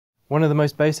One of the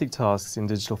most basic tasks in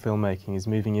digital filmmaking is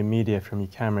moving your media from your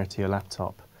camera to your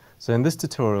laptop. So in this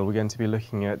tutorial we're going to be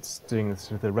looking at doing this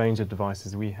with the range of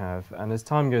devices we have, and as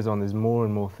time goes on there's more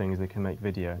and more things that can make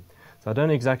video. So I don't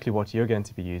know exactly what you're going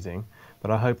to be using,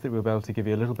 but I hope that we'll be able to give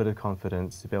you a little bit of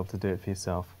confidence to be able to do it for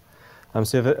yourself.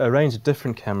 So we have a range of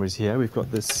different cameras here. We've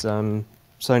got this Sony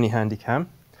Handycam,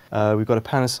 we've got a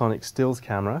Panasonic stills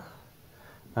camera,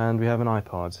 and we have an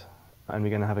iPod. And we're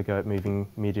going to have a go at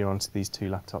moving media onto these two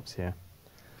laptops here.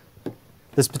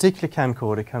 This particular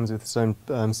camcorder comes with its own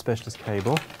specialist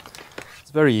cable.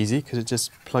 It's very easy because it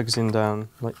just plugs in down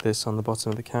like this on the bottom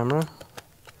of the camera.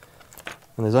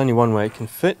 And there's only one way it can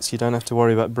fit, so you don't have to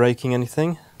worry about breaking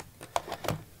anything.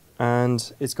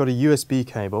 And it's got a USB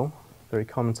cable, very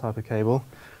common type of cable,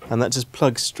 and that just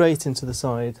plugs straight into the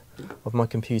side of my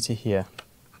computer here.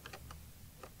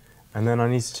 And then I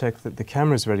need to check that the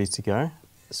camera's ready to go.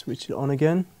 Switch it on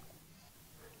again,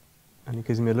 and it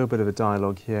gives me a little bit of a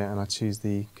dialog here, and I choose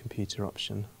the computer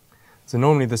option. So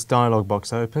normally this dialog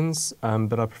box opens,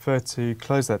 but I prefer to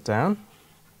close that down,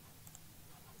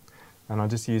 and I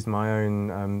just use my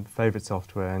own favourite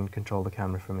software and control the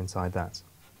camera from inside that.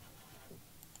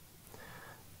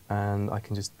 And I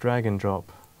can just drag and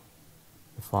drop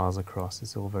the files across.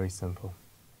 It's all very simple.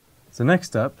 So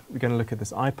next up we're going to look at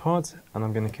this iPod, and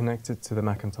I'm going to connect it to the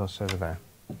Macintosh over there.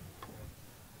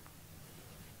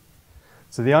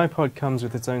 So the iPod comes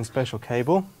with its own special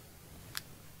cable,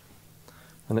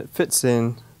 and it fits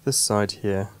in this side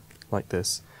here like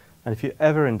this. And if you're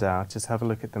ever in doubt, just have a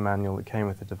look at the manual that came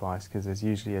with the device, because there's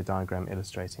usually a diagram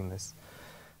illustrating this.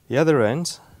 The other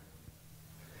end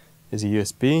is a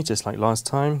USB, just like last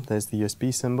time. There's the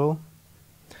USB symbol.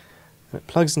 And it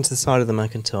plugs into the side of the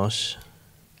Macintosh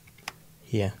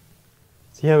here.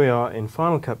 So here we are in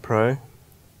Final Cut Pro.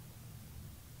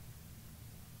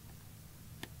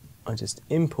 I just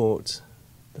import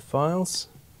the files,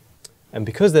 and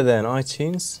because they're there in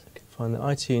iTunes, I can find the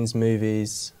iTunes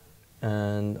movies,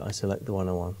 and I select the one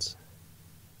I want.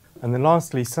 And then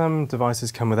lastly, some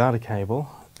devices come without a cable.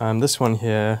 This one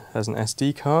here has an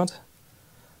SD card.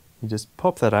 You just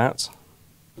pop that out,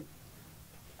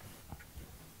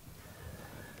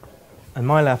 and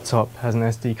my laptop has an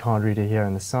SD card reader here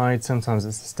on the side. Sometimes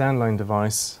it's a standalone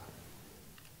device.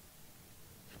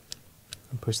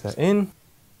 And push that in.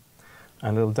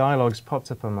 And little dialogues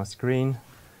popped up on my screen,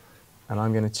 and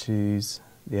I'm going to choose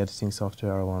the editing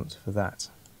software I want for that.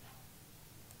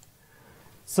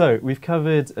 So we've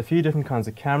covered a few different kinds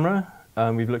of camera.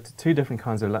 We've looked at two different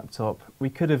kinds of laptop.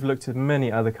 We could have looked at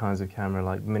many other kinds of camera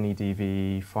like mini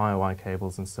DV, FireWire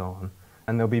cables and so on.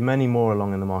 And there'll be many more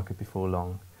along in the market before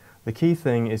long. The key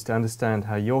thing is to understand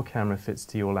how your camera fits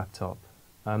to your laptop.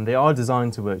 They are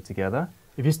designed to work together.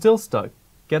 If you're still stuck,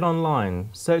 get online,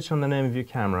 search on the name of your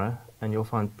camera, and you'll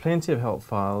find plenty of help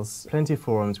files, plenty of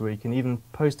forums where you can even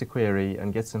post a query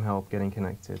and get some help getting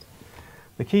connected.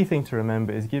 The key thing to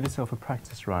remember is give yourself a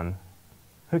practice run.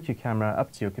 Hook your camera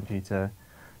up to your computer,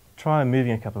 try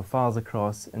moving a couple of files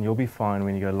across, and you'll be fine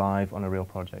when you go live on a real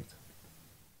project.